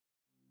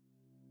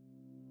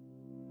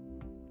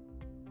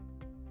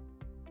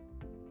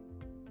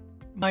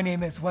My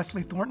name is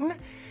Wesley Thorton.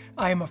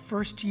 I am a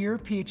first-year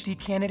PhD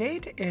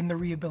candidate in the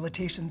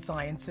Rehabilitation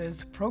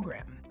Sciences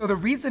program. So the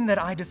reason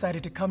that I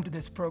decided to come to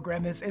this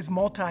program is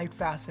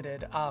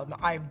multifaceted.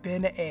 I've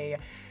been a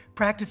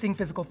practicing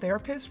physical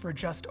therapist for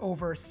just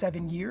over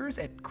 7 years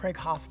at Craig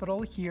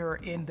Hospital here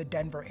in the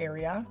Denver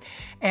area,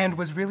 and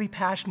was really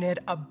passionate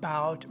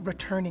about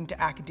returning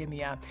to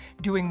academia,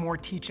 doing more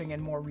teaching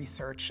and more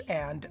research,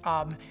 and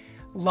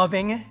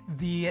loving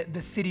the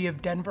city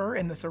of Denver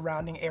and the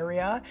surrounding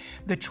area.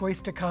 The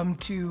choice to come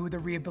to the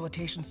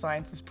Rehabilitation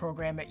Sciences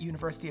program at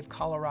University of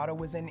Colorado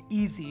was an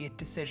easy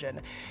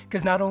decision,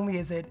 because not only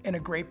is it in a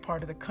great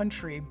part of the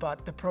country,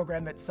 but the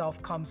program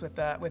itself comes with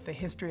a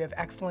history of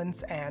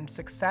excellence and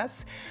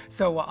success.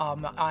 So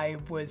I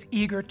was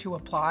eager to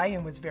apply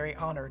and was very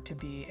honored to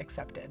be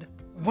accepted.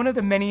 One of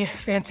the many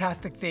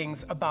fantastic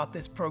things about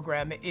this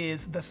program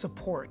is the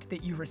support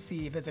that you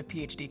receive as a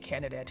PhD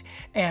candidate.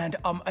 And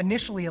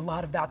initially, a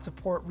lot of that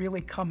support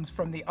really comes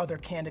from the other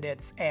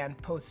candidates and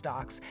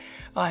postdocs.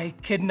 I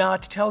could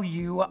not tell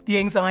you the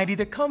anxiety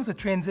that comes with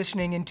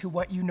transitioning into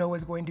what you know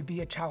is going to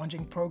be a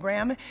challenging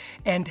program,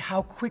 and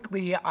how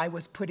quickly I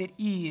was put at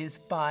ease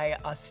by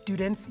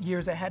students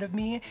years ahead of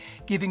me,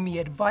 giving me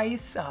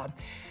advice,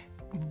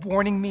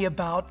 warning me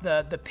about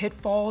the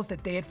pitfalls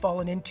that they had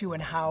fallen into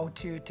and how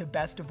to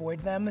best avoid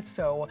them.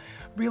 So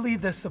really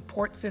the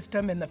support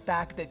system and the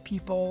fact that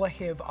people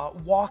have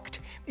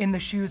walked in the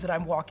shoes that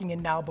I'm walking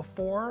in now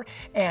before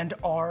and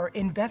are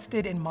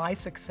invested in my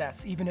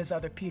success, even as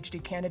other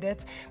PhD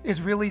candidates,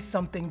 is really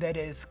something that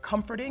is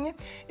comforting.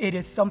 It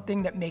is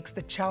something that makes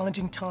the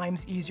challenging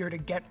times easier to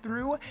get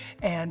through,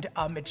 and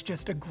it's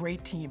just a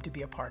great team to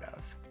be a part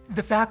of.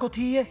 The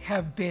faculty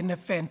have been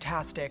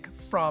fantastic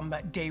from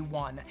day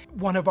one.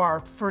 One of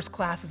our first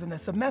classes in the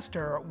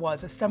semester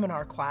was a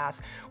seminar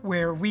class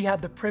where we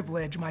had the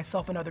privilege,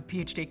 myself and other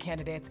PhD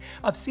candidates,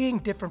 of seeing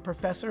different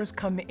professors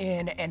come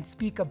in and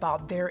speak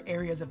about their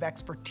areas of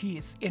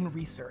expertise in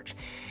research.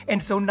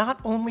 And so not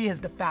only has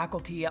the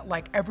faculty,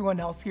 like everyone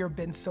else here,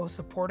 been so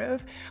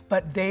supportive,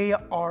 but they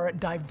are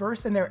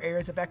diverse in their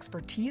areas of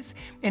expertise,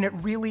 and it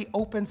really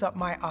opens up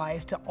my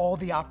eyes to all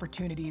the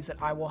opportunities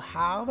that I will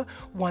have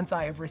once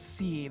I have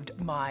received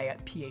my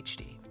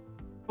PhD.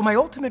 My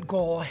ultimate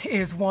goal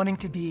is wanting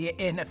to be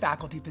in a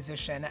faculty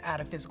position at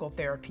a physical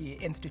therapy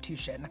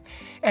institution.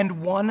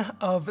 And one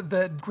of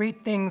the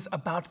great things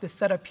about the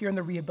setup here in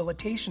the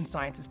Rehabilitation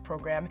Sciences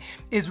program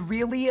is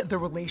really the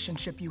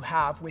relationship you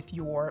have with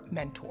your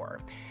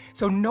mentor.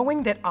 So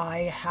knowing that I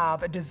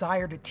have a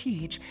desire to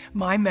teach,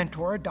 my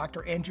mentor,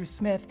 Dr. Andrew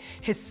Smith,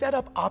 has set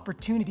up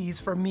opportunities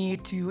for me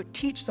to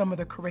teach some of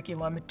the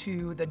curriculum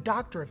to the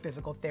Doctor of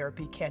Physical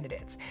Therapy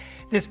candidates.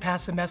 This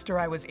past semester,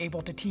 I was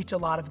able to teach a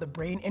lot of the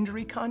brain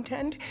injury content,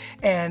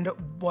 and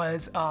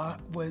was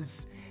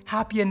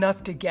happy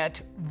enough to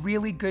get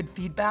really good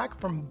feedback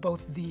from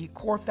both the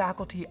core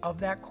faculty of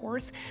that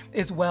course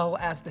as well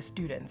as the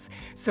students.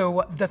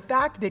 So the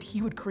fact that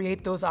he would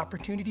create those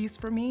opportunities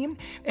for me,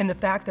 and the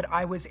fact that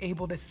I was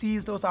able to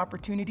seize those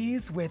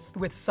opportunities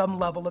with some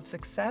level of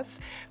success,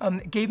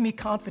 gave me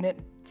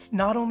confidence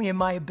not only in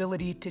my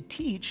ability to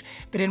teach,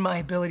 but in my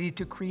ability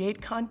to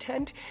create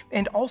content,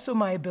 and also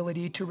my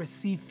ability to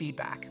receive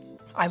feedback.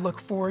 I look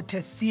forward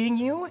to seeing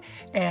you,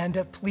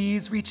 and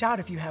please reach out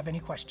if you have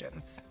any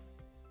questions.